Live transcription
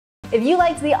If you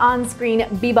liked the on-screen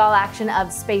b-ball action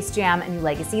of Space Jam: A New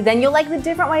Legacy, then you'll like the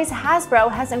different ways Hasbro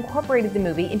has incorporated the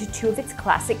movie into two of its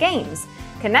classic games,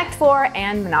 Connect 4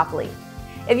 and Monopoly.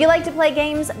 If you like to play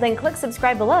games, then click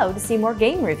subscribe below to see more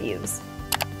game reviews.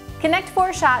 Connect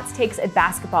 4 Shots takes a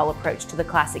basketball approach to the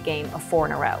classic game of 4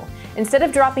 in a row. Instead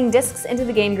of dropping discs into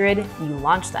the game grid, you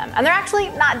launch them. And they're actually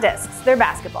not discs, they're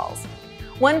basketballs.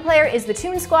 One player is the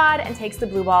Toon Squad and takes the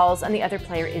blue balls, and the other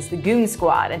player is the Goon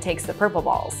Squad and takes the purple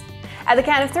balls. At the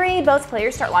count of 3, both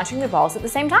players start launching their balls at the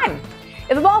same time.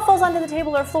 If a ball falls onto the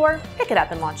table or floor, pick it up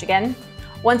and launch again.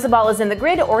 Once the ball is in the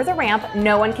grid or the ramp,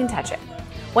 no one can touch it.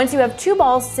 Once you have 2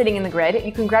 balls sitting in the grid,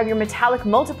 you can grab your metallic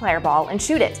multiplier ball and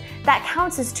shoot it. That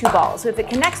counts as 2 balls, so if it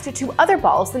connects to 2 other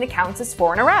balls, then it counts as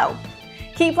 4 in a row.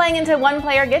 Keep playing until one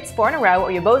player gets 4 in a row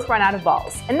or you both run out of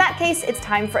balls. In that case, it's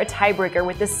time for a tiebreaker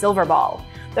with the silver ball.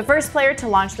 The first player to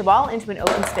launch the ball into an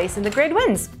open space in the grid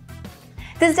wins.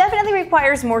 This definitely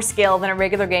requires more skill than a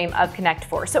regular game of Connect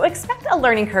 4, so expect a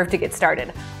learning curve to get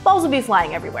started. Balls will be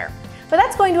flying everywhere. But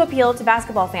that's going to appeal to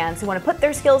basketball fans who want to put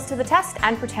their skills to the test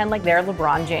and pretend like they're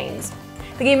LeBron James.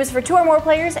 The game is for 2 or more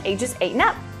players ages 8 and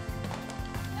up.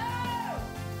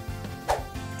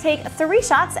 Take 3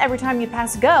 shots every time you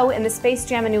pass go in the Space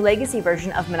Jam: A New Legacy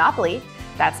version of Monopoly.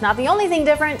 That's not the only thing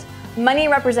different. Money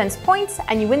represents points,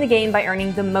 and you win the game by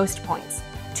earning the most points.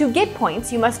 To get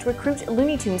points, you must recruit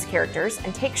Looney Tunes characters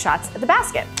and take shots at the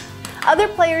basket. Other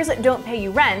players don't pay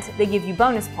you rent, they give you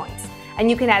bonus points. And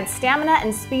you can add stamina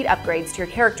and speed upgrades to your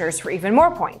characters for even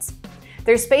more points.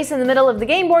 There's space in the middle of the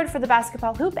game board for the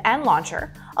basketball hoop and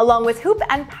launcher, along with hoop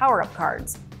and power-up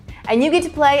cards. And you get to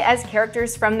play as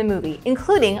characters from the movie,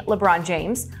 including LeBron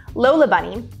James, Lola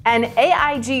Bunny, and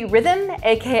AIG Rhythm,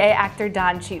 aka actor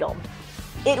Don Cheadle.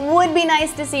 It would be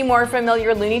nice to see more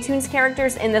familiar Looney Tunes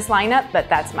characters in this lineup, but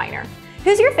that's minor.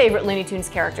 Who's your favorite Looney Tunes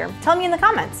character? Tell me in the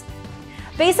comments.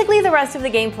 Basically, the rest of the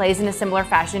game plays in a similar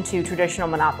fashion to traditional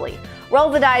Monopoly.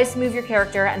 Roll the dice, move your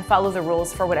character, and follow the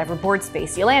rules for whatever board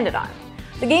space you landed on.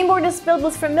 The game board is filled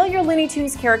with familiar Looney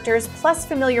Tunes characters, plus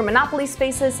familiar Monopoly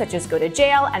spaces such as go to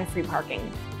jail and free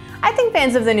parking. I think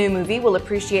fans of the new movie will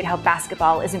appreciate how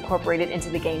basketball is incorporated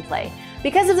into the gameplay.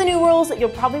 Because of the new rules, you'll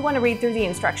probably want to read through the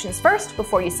instructions first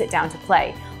before you sit down to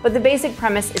play, but the basic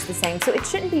premise is the same, so it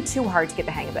shouldn't be too hard to get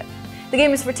the hang of it. The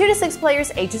game is for 2 to 6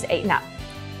 players ages 8 and up.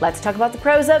 Let's talk about the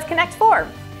pros of Connect 4.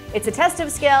 It's a test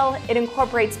of skill, it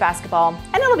incorporates basketball,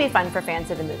 and it'll be fun for fans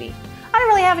of the movie. I don't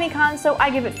really have any cons, so I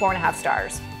give it 4.5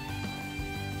 stars.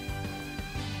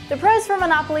 The pros for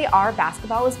Monopoly are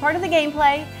basketball is part of the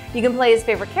gameplay, you can play as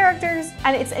favorite characters,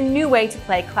 and it's a new way to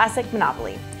play classic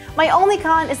Monopoly. My only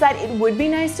con is that it would be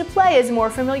nice to play as more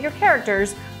familiar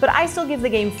characters, but I still give the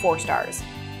game 4 stars.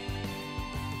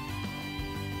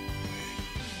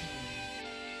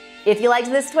 If you liked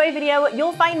this toy video,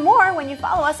 you'll find more when you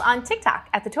follow us on TikTok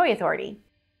at The Toy Authority.